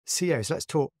CEOs, let's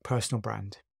talk personal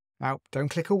brand. Now, don't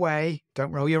click away.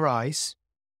 Don't roll your eyes.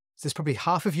 There's probably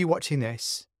half of you watching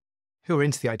this who are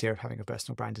into the idea of having a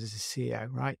personal brand as a CEO,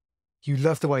 right? You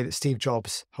love the way that Steve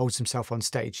Jobs holds himself on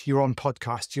stage. You're on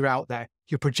podcasts, you're out there,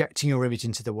 you're projecting your image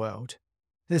into the world.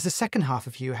 There's the second half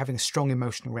of you having a strong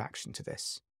emotional reaction to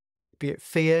this. Be it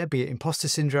fear, be it imposter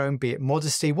syndrome, be it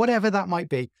modesty, whatever that might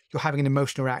be, you're having an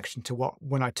emotional reaction to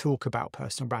when I talk about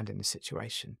personal brand in this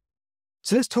situation.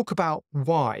 So let's talk about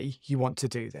why you want to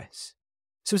do this.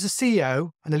 So as a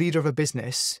CEO and a leader of a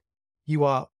business, you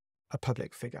are a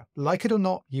public figure. Like it or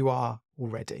not, you are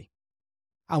already.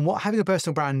 And what having a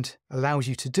personal brand allows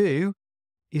you to do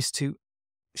is to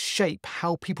shape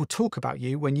how people talk about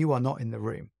you when you are not in the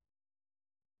room.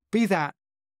 Be that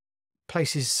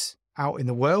places out in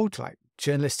the world, like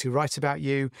journalists who write about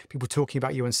you, people talking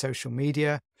about you on social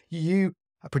media. You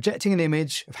are projecting an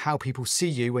image of how people see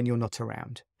you when you're not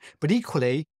around. But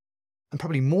equally, and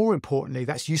probably more importantly,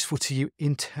 that's useful to you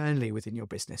internally within your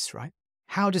business, right?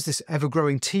 How does this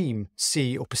ever-growing team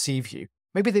see or perceive you?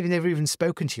 Maybe they've never even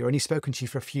spoken to you or only spoken to you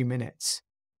for a few minutes.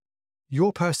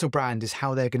 Your personal brand is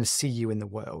how they're going to see you in the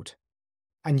world.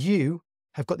 And you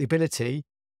have got the ability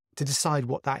to decide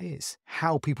what that is,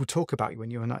 how people talk about you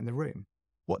when you're not in the room,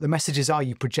 what the messages are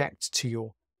you project to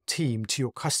your team, to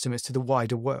your customers, to the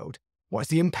wider world. What is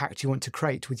the impact you want to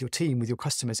create with your team, with your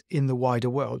customers in the wider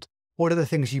world? What are the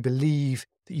things you believe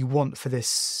that you want for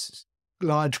this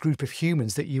large group of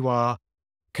humans that you are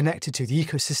connected to, the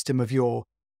ecosystem of your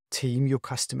team, your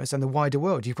customers, and the wider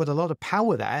world? You've got a lot of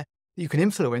power there that you can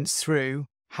influence through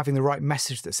having the right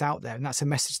message that's out there. And that's a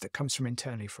message that comes from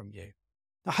internally from you.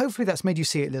 Now, hopefully that's made you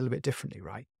see it a little bit differently,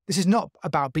 right? This is not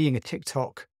about being a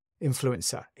TikTok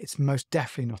influencer. It's most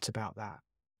definitely not about that.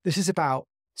 This is about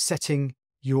setting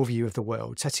your view of the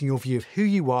world, setting your view of who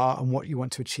you are and what you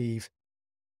want to achieve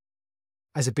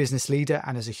as a business leader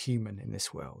and as a human in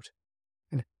this world.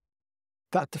 And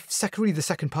that the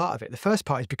second part of it, the first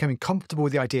part is becoming comfortable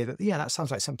with the idea that, yeah, that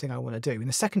sounds like something I want to do. And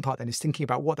the second part then is thinking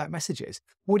about what that message is.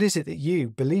 What is it that you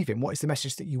believe in? What is the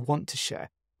message that you want to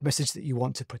share? The message that you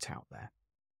want to put out there?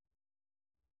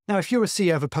 Now, if you're a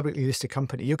CEO of a publicly listed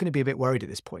company, you're going to be a bit worried at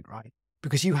this point, right?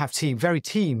 Because you have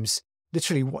teams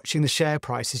literally watching the share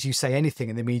price as you say anything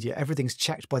in the media. Everything's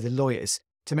checked by the lawyers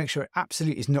to make sure it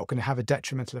absolutely is not going to have a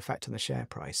detrimental effect on the share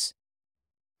price.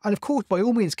 And of course, by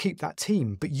all means, keep that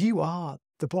team, but you are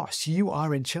the boss. You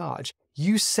are in charge.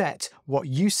 You set what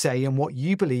you say and what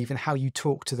you believe and how you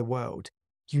talk to the world.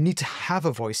 You need to have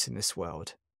a voice in this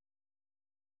world.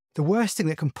 The worst thing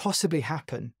that can possibly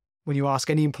happen when you ask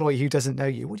any employee who doesn't know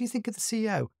you, what do you think of the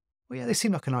CEO? Well, yeah, they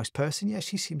seem like a nice person. Yeah,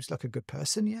 she seems like a good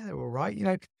person. Yeah, they're all right. You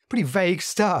know, pretty vague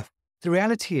stuff. The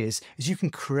reality is you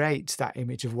can create that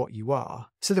image of what you are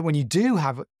so that when you do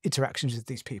have interactions with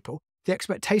these people, the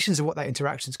expectations of what that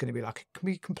interaction is going to be like can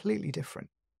be completely different.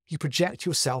 You project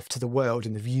yourself to the world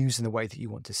in the views and the way that you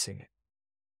want to see it.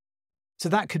 So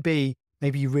that could be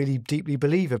maybe you really deeply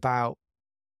believe about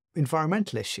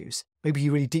environmental issues. Maybe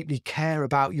you really deeply care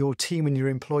about your team and your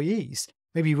employees.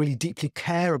 Maybe you really deeply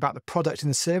care about the product and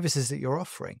the services that you're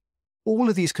offering. All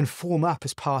of these can form up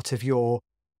as part of your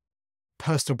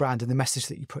personal brand and the message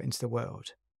that you put into the world.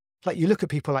 Like you look at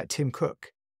people like Tim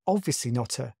Cook, obviously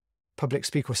not a public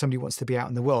speaker or somebody who wants to be out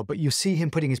in the world, but you see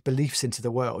him putting his beliefs into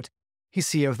the world. He's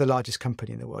CEO of the largest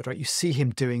company in the world, right? You see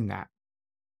him doing that.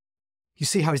 You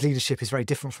see how his leadership is very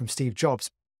different from Steve Jobs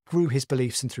through his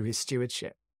beliefs and through his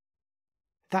stewardship.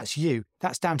 That's you.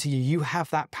 That's down to you. You have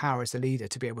that power as a leader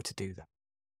to be able to do that.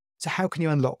 So how can you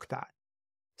unlock that?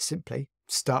 Simply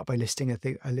start by listing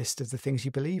a list of the things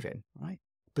you believe in, right?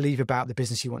 Believe about the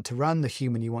business you want to run, the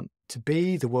human you want to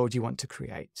be, the world you want to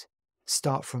create.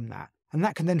 Start from that. And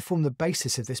that can then form the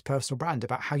basis of this personal brand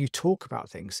about how you talk about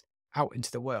things out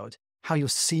into the world, how you're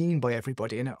seen by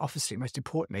everybody, and obviously, most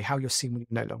importantly, how you're seen when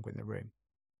you're no longer in the room.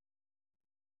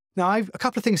 Now, I've a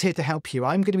couple of things here to help you.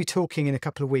 I'm going to be talking in a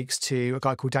couple of weeks to a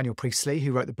guy called Daniel Priestley,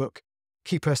 who wrote the book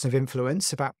Key Person of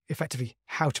Influence, about effectively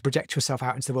how to project yourself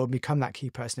out into the world and become that key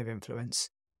person of influence.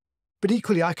 But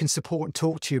equally, I can support and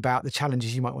talk to you about the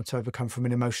challenges you might want to overcome from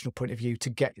an emotional point of view to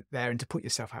get there and to put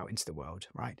yourself out into the world,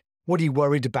 right? What are you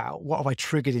worried about? What have I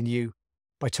triggered in you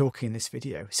by talking in this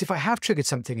video? So if I have triggered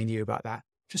something in you about that,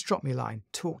 just drop me a line.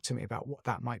 Talk to me about what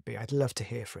that might be. I'd love to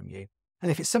hear from you. And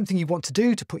if it's something you want to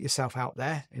do to put yourself out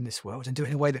there in this world and do it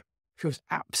in a way that feels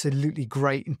absolutely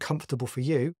great and comfortable for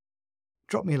you,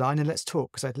 drop me a line and let's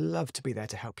talk, because I'd love to be there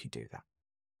to help you do that.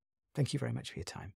 Thank you very much for your time.